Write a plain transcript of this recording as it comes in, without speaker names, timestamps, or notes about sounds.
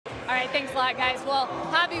thanks a lot, guys. Well,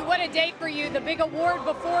 Javi, what a day for you. The big award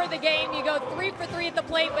before the game. You go 3 for 3 at the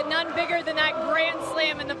plate, but none bigger than that grand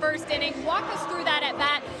slam in the first inning. Walk us through that at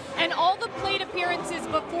bat and all the plate appearances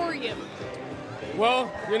before you.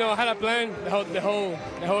 Well, you know, I had a plan the whole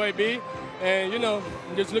AB, and you know,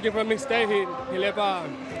 just looking for a mistake. He left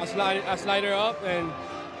a slider up, and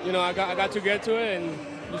you know, I got to get to it and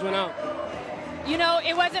just went out. You know,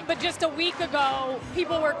 it wasn't but just a week ago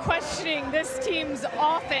people were questioning this team's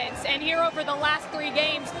offense, and here over the last 3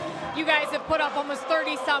 games, you guys have put up almost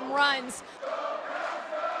 30-some runs.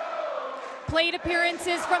 Plate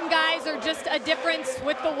appearances from guys or just a difference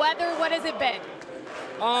with the weather? What has it been?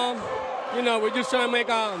 You know, we're just trying to make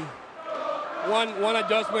one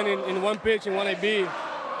adjustment in one pitch in one AB.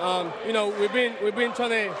 You know, we've been trying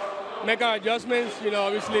to make our adjustments. You know,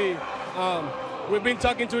 obviously, we've been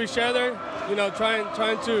talking to each other. You know,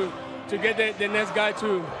 trying to get the next guy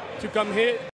to come hit.